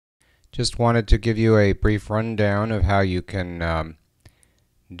Just wanted to give you a brief rundown of how you can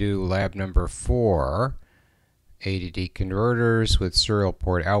do lab number 4, ADC converters with serial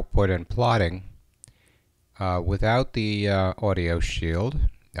port output and plotting. Without the audio shield,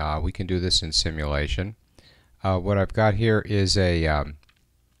 we can do this in simulation. What I've got here is a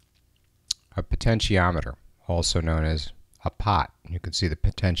potentiometer, also known as a pot. You can see the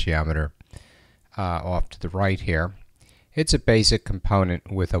potentiometer off to the right here. It's a basic component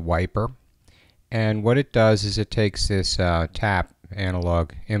with a wiper, and what it does is it takes this tap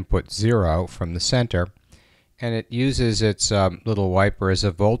analog input 0 from the center, and it uses its little wiper as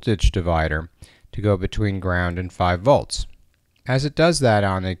a voltage divider to go between ground and 5 volts. As it does that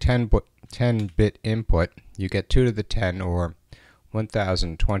on a 10-bit input, you get 2 to the 10 or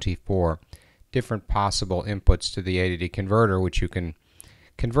 1024 different possible inputs to the ADC converter, which you can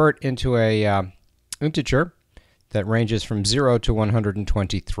convert into a integer that ranges from 0 to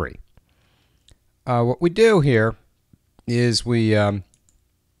 123. What we do here is we let's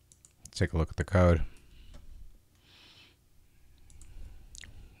take a look at the code.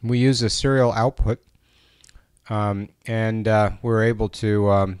 We use a serial output, and we're able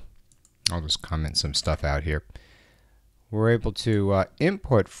to I'll just comment some stuff out here. We're able to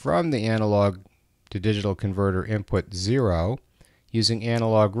input from the analog to digital converter input 0 using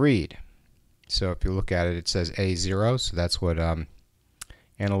analog read. So if you look at it, it says A0, so that's what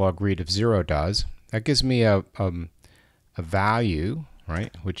analog read of 0 does. That gives me a value,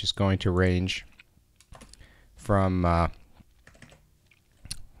 right, which is going to range from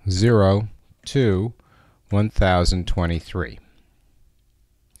 0 to 1023.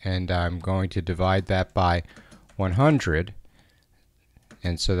 And I'm going to divide that by 100,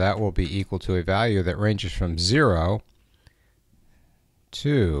 and so that will be equal to a value that ranges from 0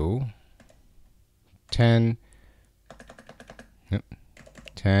 to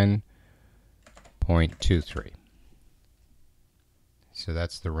 10.23. So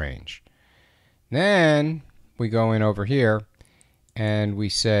that's the range. Then we go in over here and we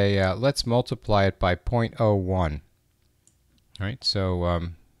say let's multiply it by 0.01. Right?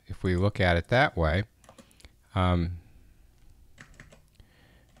 So if we look at it that way,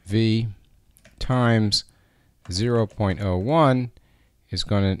 V times 0.01 is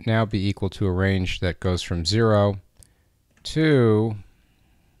going to now be equal to a range that goes from 0 to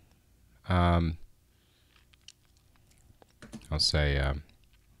I'll say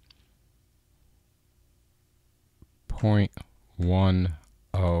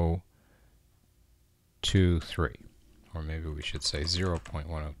 0.1023, or maybe we should say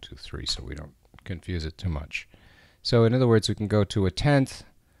 0.1023 so we don't confuse it too much. So in other words, we can go to a tenth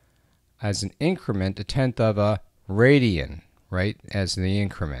as an increment, a tenth of a radian, right, as the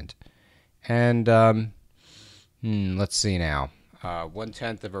increment. And let's see now.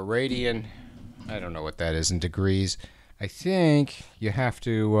 1/10 of a radian, I don't know what that is in degrees. I think you have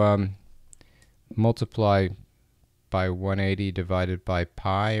to multiply by 180 divided by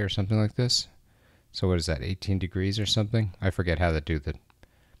pi or something like this. So what is that, 18 degrees or something? I forget how to do the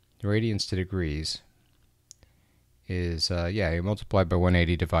radians to degrees. Is yeah, you multiply by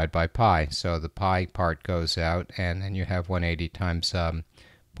 180 divided by pi, so the pi part goes out, and then you have 180 times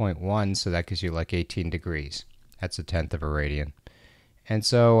 0.1, so that gives you like 18 degrees. That's a tenth of a radian. And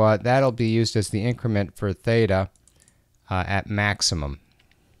so that'll be used as the increment for theta at maximum,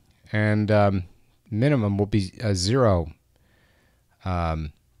 and minimum will be a 0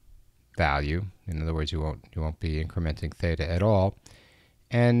 value. In other words, you won't be incrementing theta at all,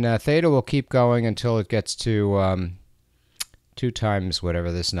 and theta will keep going until it gets to 2 times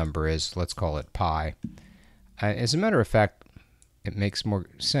whatever this number is. Let's call it pi. As a matter of fact, it makes more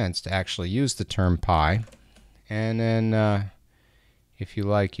sense to actually use the term pi, and then if you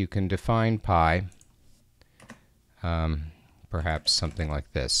like, you can define pi perhaps something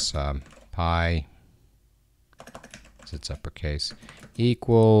like this. Pi, it's uppercase,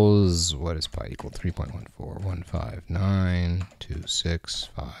 equals, what is pi equal?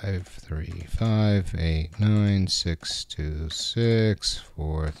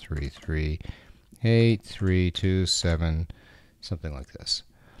 something like this.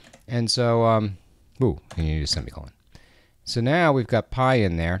 And so, and you need a semicolon. So now we've got pi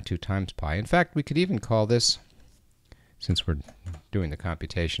in there, 2 times pi. In fact, we could even call this, since we're doing the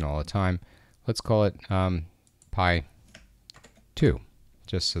computation all the time, let's call it pi 2,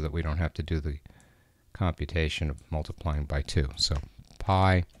 just so that we don't have to do the computation of multiplying by 2. So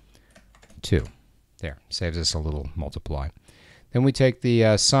pi 2. There, saves us a little multiply. Then we take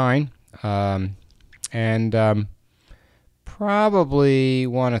the sign, and probably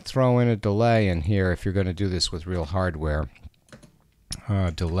want to throw in a delay in here if you're going to do this with real hardware.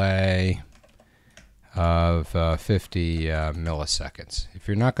 delay of 50 milliseconds. If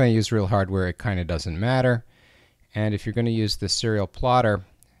you're not going to use real hardware, it kind of doesn't matter. And if you're going to use the serial plotter,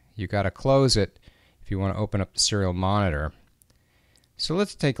 you got to close it if you want to open up the serial monitor. So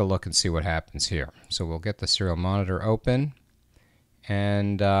let's take a look and see what happens here. So we'll get the serial monitor open,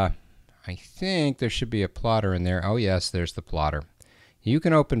 and I think there should be a plotter in there. Oh yes, there's the plotter. You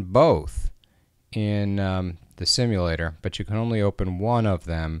can open both in the simulator, but you can only open one of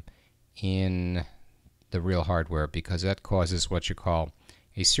them in the real hardware because that causes what you call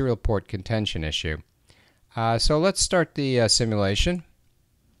a serial port contention issue. So let's start the simulation.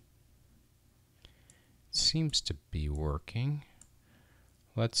 It seems to be working.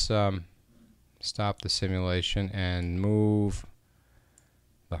 Let's stop the simulation and move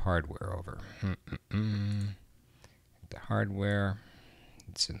the hardware over. The hardware,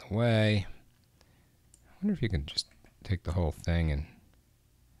 it's in the way. I wonder if you can just take the whole thing and...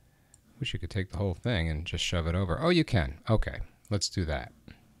 wish you could take the whole thing and just shove it over. Oh, you can. Okay, let's do that.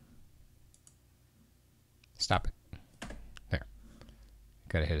 Stop it. There.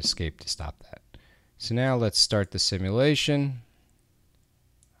 Gotta hit escape to stop that. So now let's start the simulation.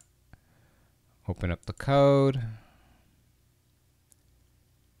 Open up the code.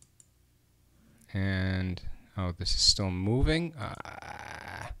 And, oh, this is still moving.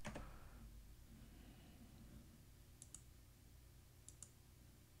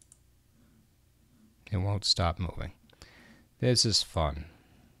 It won't stop moving. This is fun.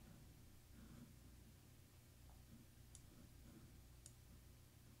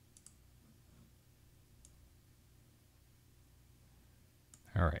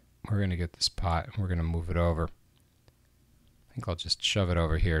 All right, we're going to get this pot and we're going to move it over. I think I'll just shove it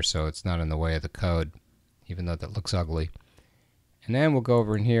over here so it's not in the way of the code, even though that looks ugly. And then we'll go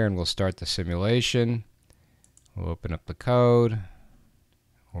over in here and we'll start the simulation. We'll open up the code.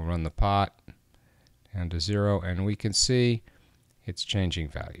 We'll run the pot down to 0, and we can see it's changing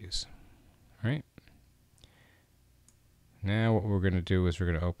values. All right. Now what we're going to do is we're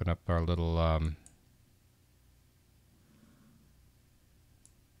going to open up our little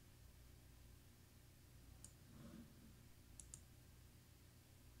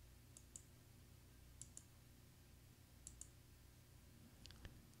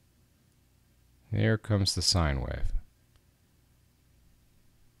there comes the sine wave.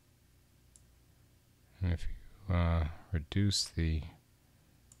 And if you reduce the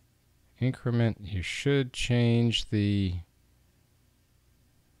increment, you should change the...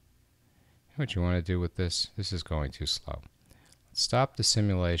 what you want to do with this. This is going too slow. Let's stop the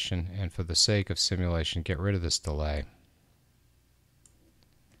simulation, and for the sake of simulation, get rid of this delay.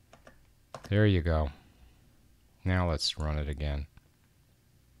 There you go. Now let's run it again.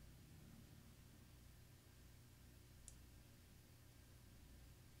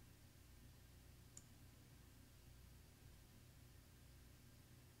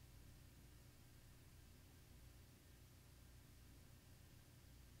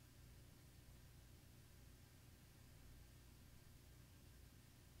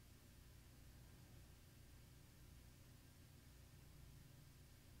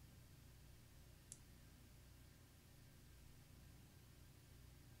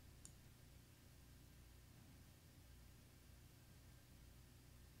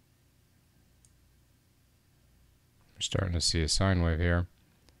 We're starting to see a sine wave here.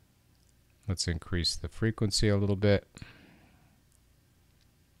 Let's increase the frequency a little bit.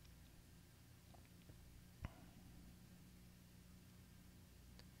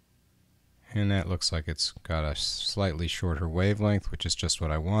 And that looks like it's got a slightly shorter wavelength, which is just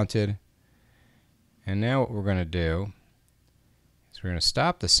what I wanted. And now what we're going to do is we're going to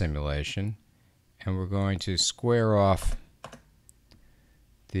stop the simulation, and we're going to square off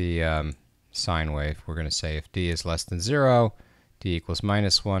the sine wave. We're going to say if d is less than 0, d equals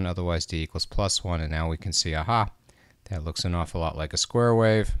 -1, otherwise d equals +1, and now we can see, aha, that looks an awful lot like a square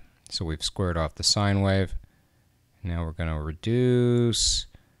wave. So we've squared off the sine wave. Now we're going to reduce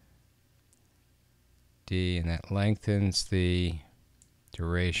d, and that lengthens the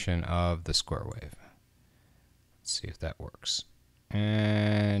duration of the square wave. Let's see if that works.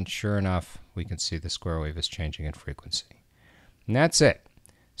 And sure enough, we can see the square wave is changing in frequency. And that's it.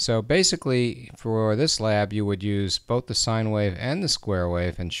 So basically, for this lab, you would use both the sine wave and the square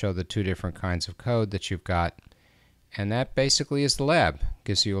wave and show the two different kinds of code that you've got. And that basically is the lab.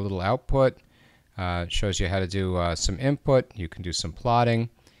 Gives you a little output, shows you how to do some input. You can do some plotting.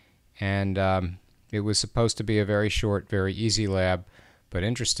 And it was supposed to be a very short, very easy lab. But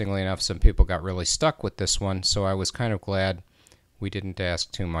interestingly enough, some people got really stuck with this one. So I was kind of glad we didn't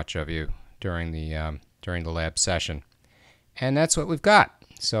ask too much of you during the lab session. And that's what we've got.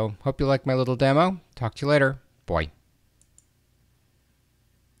 So hope you like my little demo. Talk to you later. Bye.